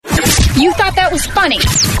You thought that was funny.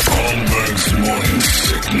 Holmberg's morning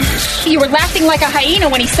sickness. You were laughing like a hyena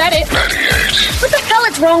when he said it. 98. What the hell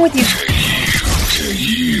is wrong with you?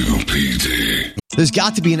 KUPD. There's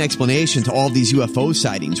got to be an explanation to all these UFO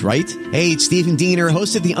sightings, right? Hey, it's Stephen Diener,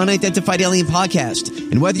 host of the Unidentified Alien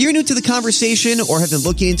Podcast. And whether you're new to the conversation or have been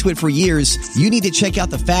looking into it for years, you need to check out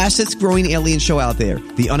the fastest growing alien show out there,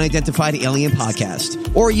 the Unidentified Alien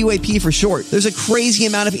Podcast, or UAP for short. There's a crazy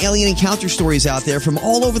amount of alien encounter stories out there from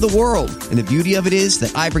all over the world. And the beauty of it is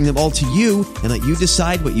that I bring them all to you and let you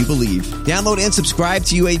decide what you believe. Download and subscribe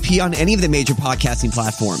to UAP on any of the major podcasting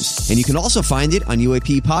platforms. And you can also find it on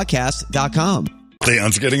UAPpodcast.com.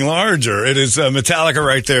 Leon's getting larger. It is Metallica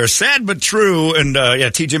right there. Sad but true. And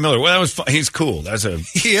TJ Miller. Well, that was fun. He's cool.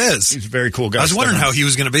 He is. He's a very cool guy. I was wondering how he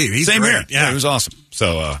was going to be. He's Same great. here. Yeah, he was awesome.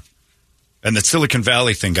 So, and the Silicon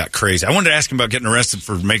Valley thing got crazy. I wanted to ask him about getting arrested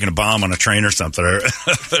for making a bomb on a train or something.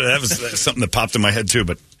 That was something that popped in my head too,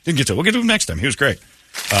 but didn't get to. We'll get to him next time. He was great.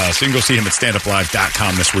 So you can go see him at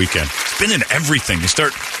standuplive.com this weekend. It's been in everything. You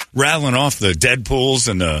start rattling off the Deadpools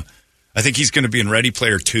and I think he's going to be in Ready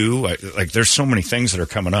Player 2. Like, there's so many things that are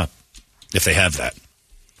coming up if they have that.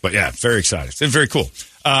 But, yeah, very excited. It's very cool.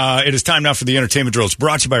 It is time now for the entertainment drill. It's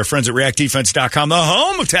brought to you by our friends at reactdefense.com, the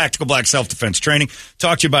home of tactical black self-defense training.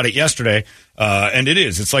 Talked to you about it yesterday, and it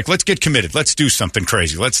is. It's like, let's get committed. Let's do something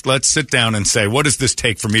crazy. Let's sit down and say, what does this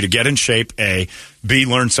take for me to get in shape, A, B,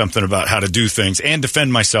 learn something about how to do things, and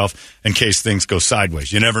defend myself in case things go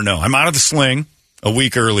sideways. You never know. I'm out of the sling a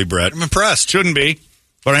week early, Brett. I'm impressed. Shouldn't be.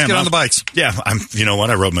 But Let's get on the bikes. Yeah, you know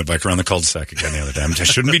what? I rode my bike around the cul-de-sac again the other day. I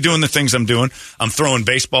shouldn't be doing the things I'm doing. I'm throwing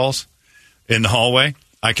baseballs in the hallway.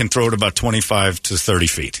 I can throw it about 25 to 30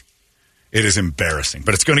 feet. It is embarrassing,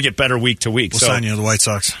 but it's going to get better week to week. We'll sign you to the White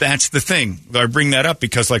Sox. That's the thing. I bring that up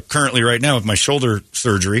because, like, currently right now with my shoulder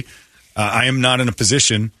surgery, I am not in a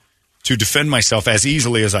position to defend myself as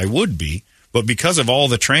easily as I would be. But because of all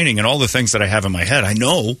the training and all the things that I have in my head, I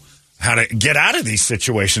know how to get out of these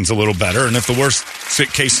situations a little better. And if the worst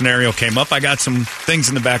case scenario came up, I got some things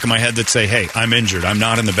in the back of my head that say, hey, I'm injured. I'm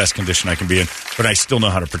not in the best condition I can be in, but I still know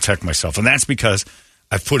how to protect myself. And that's because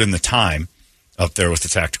I've put in the time up there with the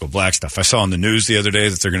tactical black stuff. I saw on the news the other day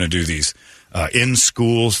that they're going to do these in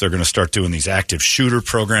schools. They're going to start doing these active shooter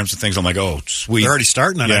programs and things. I'm like, oh, sweet. They're already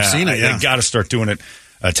starting it. Yeah, I've seen it. Yeah. They got to start doing it.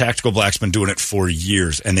 Tactical Black's been doing it for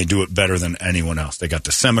years, and they do it better than anyone else. They got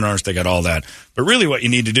the seminars. They got all that. But really what you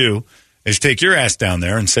need to do is take your ass down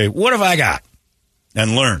there and say, what have I got?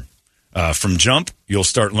 And learn. From jump, you'll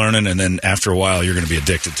start learning, and then after a while, you're going to be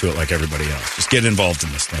addicted to it like everybody else. Just get involved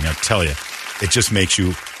in this thing. I tell you, it just makes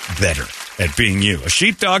you better at being you. A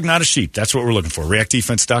sheepdog, not a sheep. That's what we're looking for.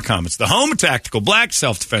 ReactDefense.com. It's the home of tactical black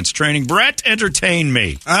self-defense training. Brett, entertain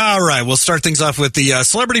me. All right, we'll start things off with the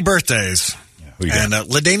celebrity birthdays. Yeah, and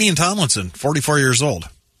LaDainian Tomlinson, 44 years old.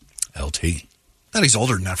 LT. Thought he's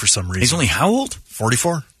older than that for some reason. He's only how old?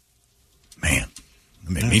 44. Man,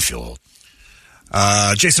 that made me feel old.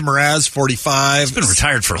 Jason Mraz, 45. He's been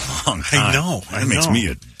retired for a long time. I know. That makes me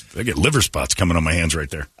I get liver spots coming on my hands right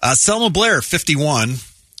there. Selma Blair, 51.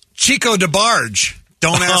 Chico DeBarge.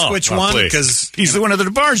 Don't ask which one, because he's one of the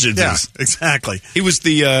DeBarges. Yeah, exactly. He was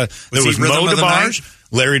the there was Mo DeBarge,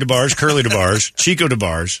 Larry DeBarge, Curly DeBarge, Chico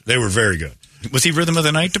DeBarge. They were very good. Was he Rhythm of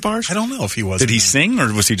the Night DeBarge? I don't know if he was. Did he sing,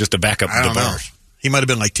 or was he just a backup I don't know. DeBarge? He might have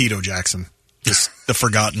been like Tito Jackson, just the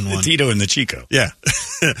forgotten one. Tito and the Chico. Yeah.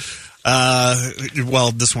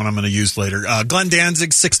 Well, this one I'm going to use later. Glenn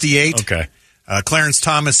Danzig, 68. Okay. Clarence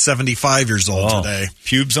Thomas, 75 years old today.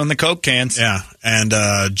 Pubes on the Coke cans. Yeah.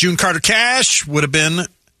 And June Carter Cash would have been,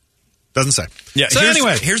 doesn't say. Yeah. So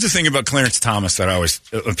anyway. Here's the thing about Clarence Thomas that I always,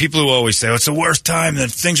 people who always say, oh, it's the worst time,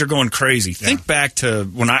 that things are going crazy. Yeah. Think back to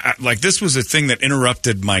when this was a thing that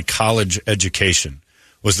interrupted my college education,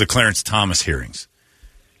 was the Clarence Thomas hearings,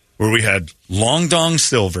 where we had Long Dong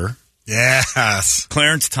Silver. Yes.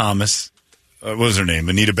 Clarence Thomas. What was her name?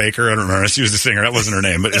 Anita Baker? I don't remember. She was the singer. That wasn't her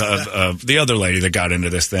name. But the other lady that got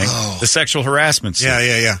into this thing. Oh. The sexual harassment suit.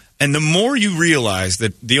 Yeah. And the more you realize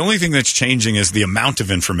that the only thing that's changing is the amount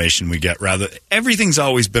of information we get. Rather, everything's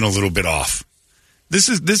always been a little bit off.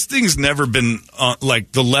 This thing's never been,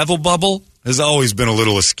 like, the level bubble has always been a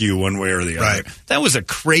little askew one way or the other. Right. That was a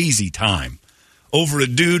crazy time over a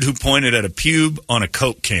dude who pointed at a pube on a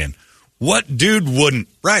Coke can. What dude wouldn't?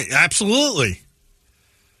 Right, absolutely.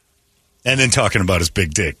 And then talking about his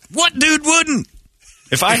big dick. What dude wouldn't?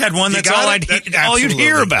 If I had one, that's all you'd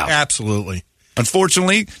hear about. Absolutely.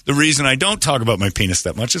 Unfortunately, the reason I don't talk about my penis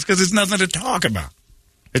that much is because there's nothing to talk about.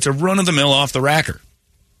 It's a run-of-the-mill off-the-racker.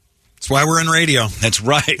 That's why we're in radio. That's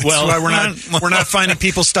right. That's why we're not finding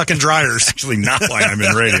people stuck in dryers. Actually, not why I'm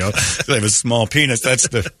in radio. I have a small penis.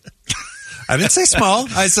 I didn't say small.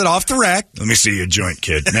 I said off the rack. Let me see your joint,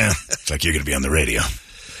 kid. Man, it's like you're going to be on the radio.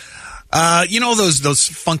 You know those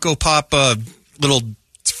Funko Pop little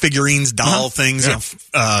figurines, doll things?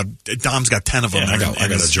 Yeah. Dom's got 10 of them. Yeah, I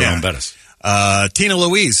got a Jerome Bettis. Tina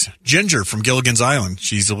Louise, Ginger from Gilligan's Island.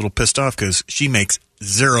 She's a little pissed off because she makes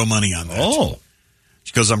zero money on that. Oh.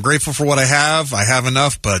 She goes, I'm grateful for what I have. I have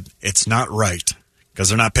enough, but it's not right. Because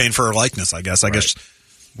they're not paying for her likeness, I guess. I guess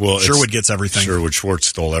Sherwood gets everything. Sherwood Schwartz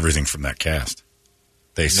stole everything from that cast.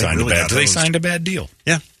 They signed a bad deal.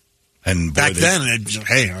 Yeah. And back then,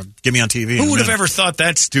 hey, get me on TV. Who would have ever thought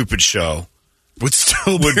that stupid show would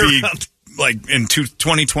be like in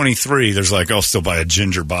 2023? There's like, I'll still buy a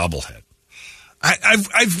Ginger bobblehead.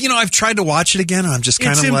 I've tried to watch it again, and I'm just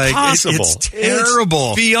kind of like, it's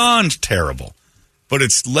terrible. It's beyond terrible. But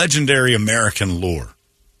it's legendary American lore.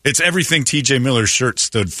 It's everything T.J. Miller's shirt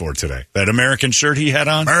stood for today. That American shirt he had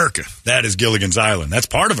on. America. That is Gilligan's Island. That's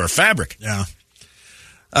part of our fabric. Yeah.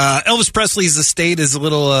 Elvis Presley's estate is a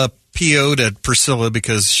little PO'd at Priscilla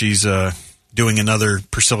because she's doing another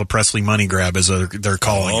Priscilla Presley money grab, as they're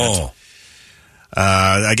calling it.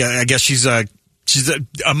 I guess she's a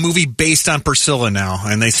movie based on Priscilla now,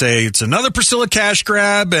 and they say it's another Priscilla cash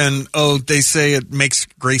grab, and they say it makes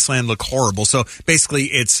Graceland look horrible. So basically,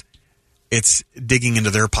 it's digging into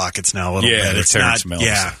their pockets now a little bit. It's Terrence Mills.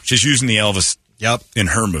 Yeah, she's using the Elvis in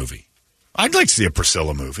her movie. I'd like to see a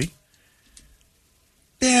Priscilla movie.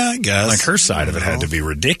 Yeah, I guess. Like her side of it had to be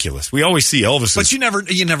ridiculous. We always see Elvis, but you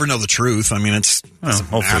never know the truth. I mean,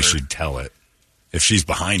 hopefully she'd tell it if she's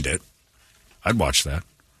behind it. I'd watch that.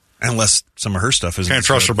 Unless some of her stuff isn't. Can't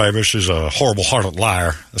trust her, baby. She's a horrible-hearted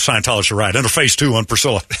liar. The Scientologists are right. Interface 2 on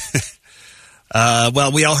Priscilla.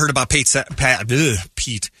 Well, we all heard about Pat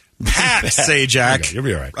Sajak. You'll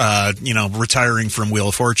be all right. Retiring from Wheel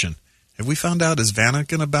of Fortune. Have we found out, is Vanna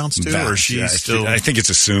going to bounce too, or she's still? I think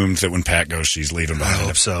it's assumed that when Pat goes, she's leaving behind. I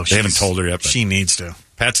hope so. They haven't told her yet. But she needs to.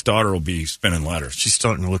 Pat's daughter will be spinning letters. She's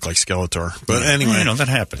starting to look like Skeletor. But anyway, that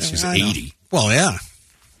happens. She's 80. Well, yeah.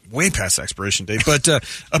 Way past expiration date, but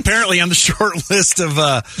apparently on the short list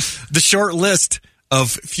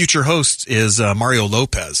of future hosts is Mario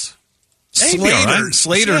Lopez.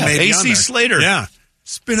 Slater, maybe AC Slater,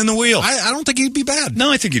 spinning the wheel. I don't think he'd be bad.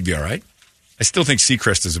 No, I think he'd be all right. I still think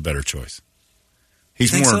Seacrest is a better choice.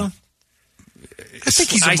 He's more. So? I think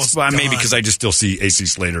he's almost maybe because I just still see AC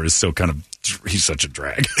Slater as so he's such a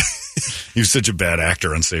drag. He was such a bad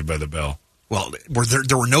actor on Saved by the Bell. Well,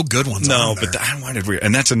 there were no good ones. No, but why did we?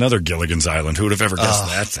 And that's another Gilligan's Island. Who would have ever guessed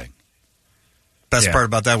that thing? Best part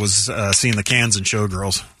about that was seeing the cans in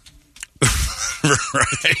Showgirls.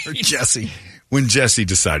 Right, Jesse. When Jesse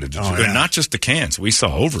decided to do it, not just the cans, we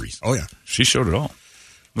saw ovaries. Oh yeah, she showed it all.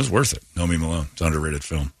 It was worth it. Nomi Malone. It's an underrated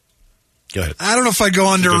film. Go ahead. I don't know if I'd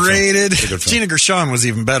go underrated. Gina Gershon was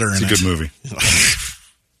even better in it. It's a good movie.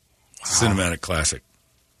 Cinematic classic.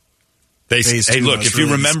 Look, if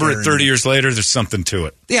you remember it 30 years later, there's something to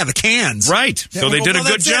it. Yeah, the cans. Right. Yeah, so they did a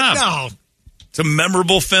good job. No. It's a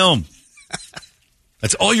memorable film.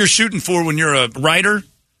 That's all you're shooting for when you're a writer,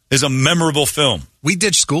 is a memorable film. We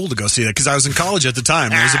ditched school to go see that because I was in college at the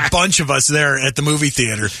time. There was a bunch of us there at the movie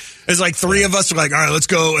theater. It's like 3 of us were like, all right, let's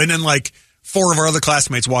go. And then like 4 of our other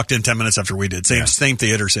classmates walked in 10 minutes after we did. Same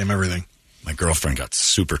theater, same everything. My girlfriend got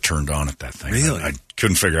super turned on at that thing. Really? I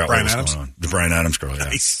couldn't figure out what was going on. The Bryan Adams girl, yeah.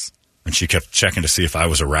 Nice. And she kept checking to see if I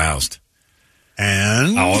was aroused.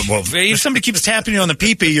 And? Oh, well, if somebody keeps tapping you on the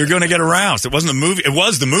pee-pee, you're going to get aroused. It wasn't the movie. It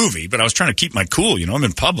was the movie, but I was trying to keep my cool. I'm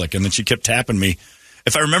in public. And then she kept tapping me.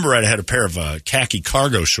 If I remember right, I had a pair of khaki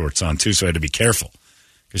cargo shorts on, too, so I had to be careful.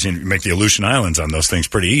 Because you make the Aleutian Islands on those things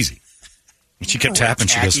pretty easy. And she kept tapping.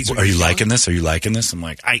 She goes, are you liking this? Are you liking this? I'm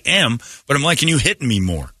like, I am, but I'm liking you hitting me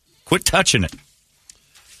more. Quit touching it.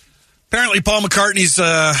 Apparently, Paul McCartney's,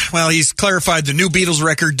 he's clarified the new Beatles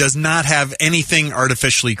record does not have anything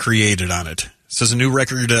artificially created on it. Says a new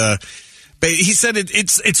record, he said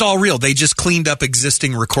it's all real. They just cleaned up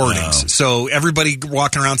existing recordings. Oh. So everybody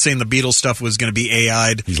walking around saying the Beatles stuff was going to be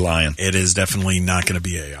AI'd. He's lying. It is definitely not going to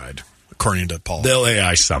be AI'd, according to Paul. They'll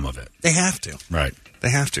AI some of it. They have to. Right. They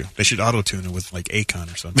have to. They should auto-tune it with like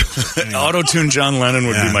Akon or something. Anyway. Auto-tune John Lennon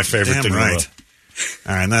would be my favorite thing. Right.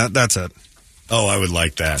 All right, that's it. Oh, I would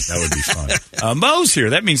like that. That would be fun. Mo's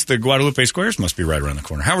here. That means the Guadalupe Squares must be right around the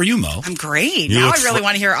corner. How are you, Mo? I'm great. Now I really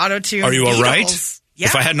want to hear auto-tune. Are you all right? Yeah.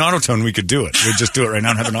 If I had an auto-tune, we could do it. We'd just do it right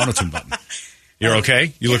now and have an auto-tune button. You're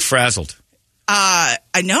okay? You look frazzled. I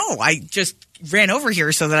know. I just ran over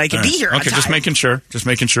here so that I could be here on time. Okay, just making sure.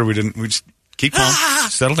 We just keep calm.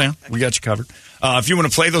 Settle down. We got you covered. If you want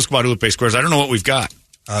to play those Guadalupe Squares, I don't know what we've got.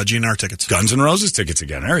 GNR tickets. Guns N' Roses tickets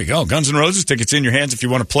again. There you go. Guns N' Roses tickets in your hands if you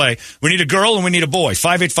want to play. We need a girl and we need a boy.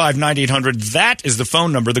 585-9800. That is the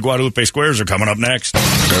phone number. The Guadalupe Squares are coming up next.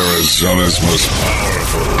 Arizona's most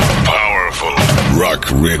powerful rock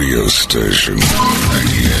radio station.